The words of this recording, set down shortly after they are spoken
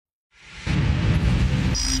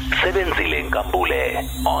On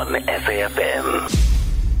SAFM.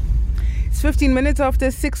 It's 15 minutes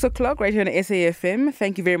after 6 o'clock right here on SAFM.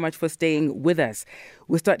 Thank you very much for staying with us.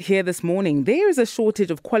 We start here this morning. There is a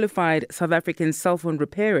shortage of qualified South African cell phone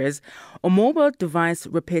repairers or mobile device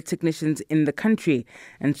repair technicians in the country.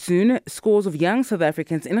 And soon, scores of young South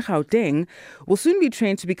Africans in Gauteng will soon be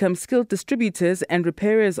trained to become skilled distributors and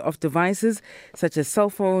repairers of devices such as cell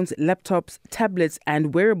phones, laptops, tablets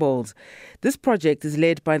and wearables. This project is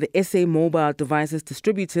led by the SA Mobile Devices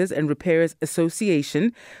Distributors and Repairers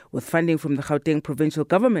Association with funding from the Gauteng provincial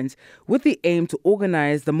government, with the aim to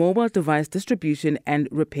organize the mobile device distribution and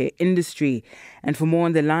repair industry. And for more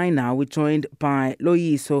on the line now, we're joined by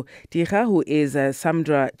Loyiso Tyira, who is a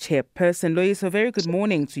Samddra Chairperson. Loyiso, very good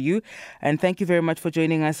morning to you, and thank you very much for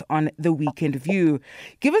joining us on The Weekend View.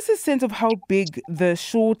 Give us a sense of how big the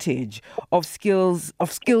shortage of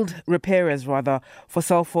skilled repairers, for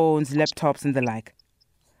cell phones, laptops and the like.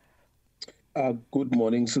 Good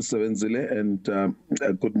morning, Sister Wenzile, and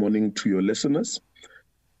good morning to your listeners.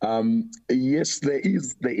 Yes, there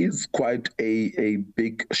is quite a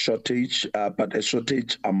big shortage, but a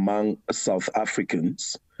shortage among South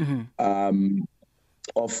Africans of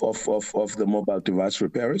the mobile device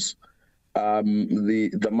repairers.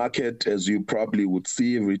 The market, as you probably would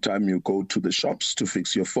see every time you go to the shops to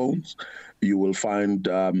fix your phones, you will find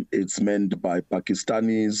it's manned by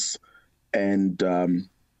Pakistanis and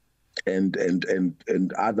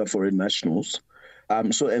other foreign nationals.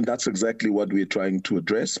 And that's exactly what we're trying to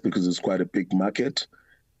address, because it's quite a big market,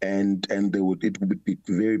 and it would be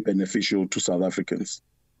very beneficial to South Africans.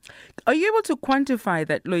 Are you able to quantify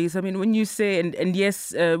that, Loyiso? I mean, when you say, and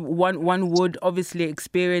yes, one would obviously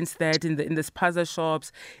experience that in the spaza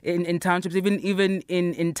shops, in townships, even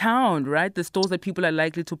in town, right? The stores that people are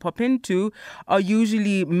likely to pop into are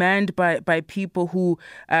usually manned by people who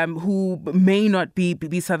may not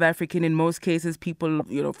be South African in most cases. People,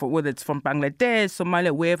 for whether it's from Bangladesh,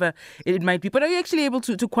 Somalia, wherever it might be. But are you actually able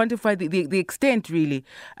to quantify the extent really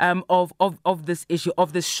of this issue,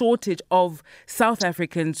 of the shortage of South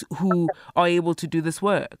Africans who are able to do this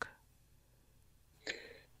work?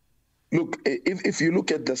 Look, if you look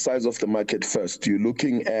at the size of the market first, you're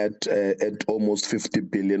looking at almost 50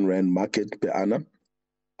 billion rand market per annum.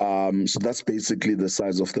 So that's basically the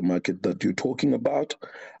size of the market that you're talking about.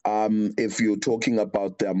 If you're talking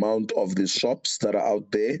about the amount of the shops that are out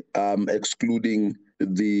there, excluding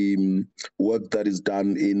the work that is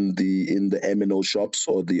done in the MNO shops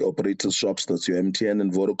or the operators shops, that's your MTN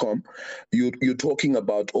and Vodacom, you're talking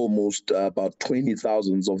about almost about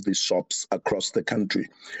 20,000 of these shops across the country.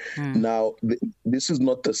 Now, this is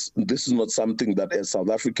not something that as South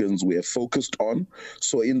Africans we are focused on.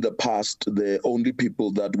 So in the past, the only people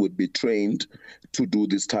that would be trained to do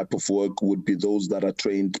this type of work would be those that are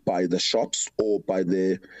trained by the shops or by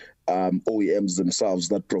the OEMs themselves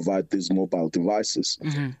that provide these mobile devices,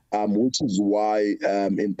 which is why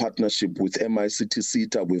in partnership with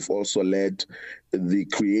MICT-SETA, we've also led the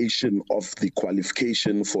creation of the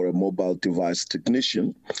qualification for a mobile device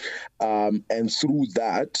technician. And through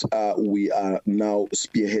that, we are now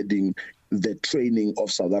spearheading the training of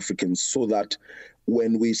South Africans, so that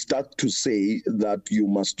when we start to say that you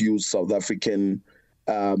must use South African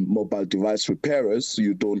mobile device repairers,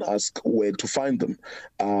 you don't ask where to find them.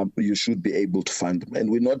 You should be able to find them.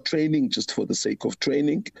 And we're not training just for the sake of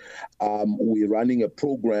training. We're running a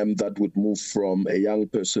program that would move from a young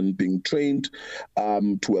person being trained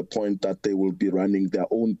to a point that they will be running their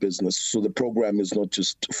own business. So the program is not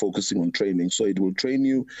just focusing on training. So it will train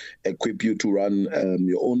you, equip you to run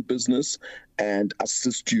your own business, and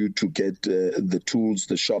assist you to get the tools,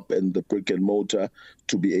 the shop and the brick and mortar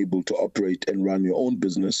to be able to operate and run your own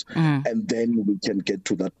business. And then we can get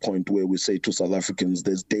to that point where we say to South Africans,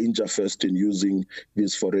 there's danger first in using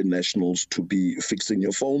these foreign nationals to be fixing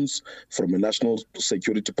your phones from a national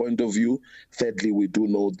security point of view. Secondly, we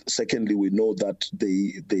know that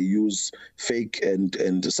they use fake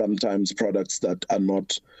and sometimes products that are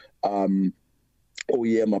not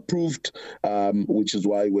OEM approved, which is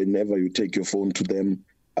why whenever you take your phone to them,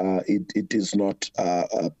 it is not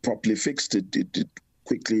properly fixed. It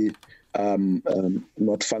quickly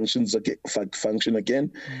not function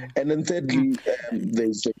again. And then thirdly,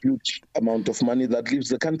 there's a huge amount of money that leaves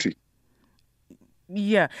the country.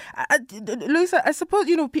 Yeah. Loyiso, I suppose,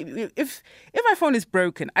 if my phone is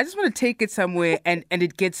broken, I just want to take it somewhere and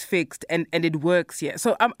it gets fixed and it works here.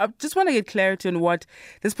 So I just want to get clarity on what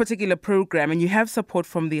this particular program, and you have support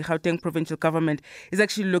from the Gauteng provincial government, is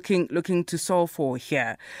actually looking to solve for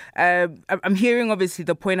here. I'm hearing, obviously,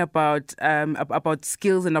 the point about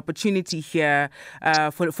skills and opportunity here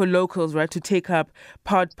for locals, right, to take up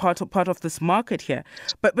part of this market here.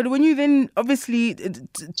 But when you then obviously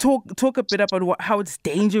talk a bit about how it's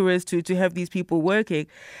dangerous to have these people working,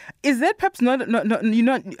 is that perhaps not are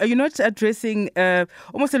you not addressing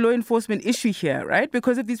almost a law enforcement issue here, right?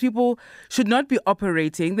 Because if these people should not be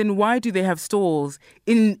operating, then why do they have stalls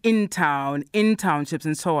in town, in townships,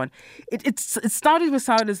 and so on? It's starting to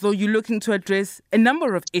sound as though you're looking to address a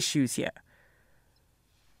number of issues here.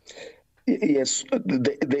 Yes,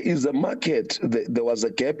 there is a market. There was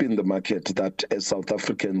a gap in the market that as South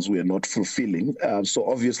Africans we are not fulfilling. So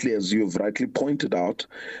obviously, as you've rightly pointed out,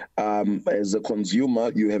 as a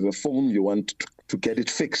consumer, you have a phone, you want to get it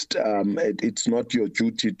fixed. It's not your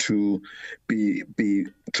duty to be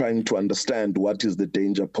trying to understand what is the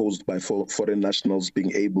danger posed by foreign nationals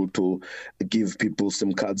being able to give people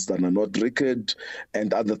SIM cards that are not recorded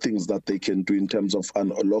and other things that they can do in terms of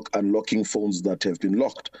unlocking phones that have been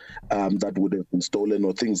locked, that would have been stolen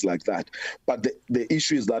or things like that. But the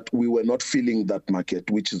issue is that we were not filling that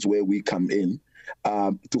market, which is where we come in,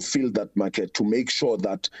 to fill that market, to make sure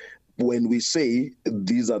that when we say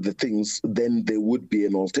these are the things, then there would be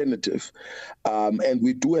an alternative. And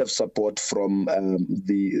we do have support from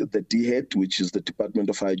the DHET, which is the Department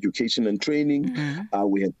of Higher Education and Training. Mm-hmm.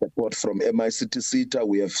 We have support from MICT-SETA.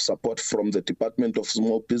 We have support from the Department of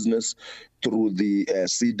Small Business through the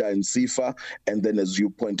SEDA and SIFA. And then, as you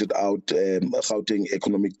pointed out, Gauteng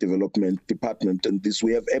Economic Development Department. And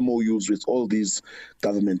we have MOUs with all these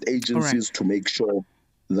government agencies to make sure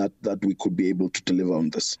that we could be able to deliver on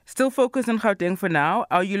this. Still focused on Gauteng for now.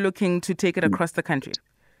 Are you looking to take it across the country?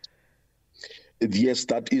 Yes,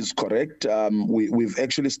 that is correct. We've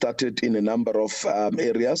actually started in a number of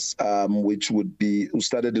areas, which we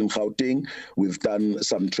started in Gauteng. We've done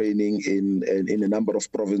some training in a number of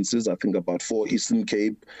provinces, I think about 4, Eastern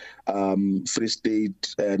Cape, Free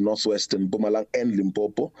State, Northwestern, Mpumalanga, and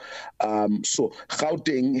Limpopo. So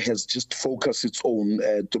Gauteng has just focused its own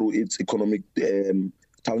through its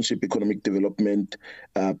township economic development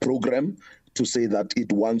program to say that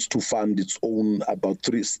it wants to fund its own about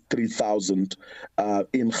 3,000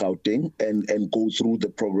 in Gauteng and go through the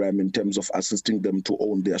program in terms of assisting them to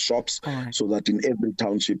own their shops, so that in every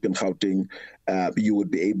township in Gauteng you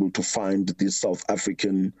would be able to find these South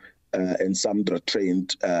African and Samddra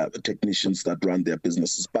trained technicians that run their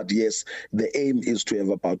businesses. But yes, the aim is to have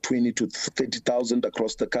about 20 to 30,000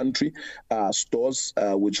 across the country stores,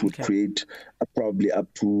 which would create probably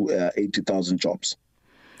up to 80,000 jobs.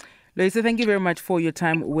 Loyiso, thank you very much for your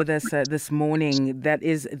time with us this morning. That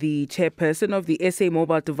is the chairperson of the SA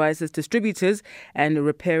Mobile Devices Distributors and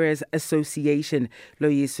Repairers Association,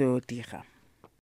 Loyiso Tyira.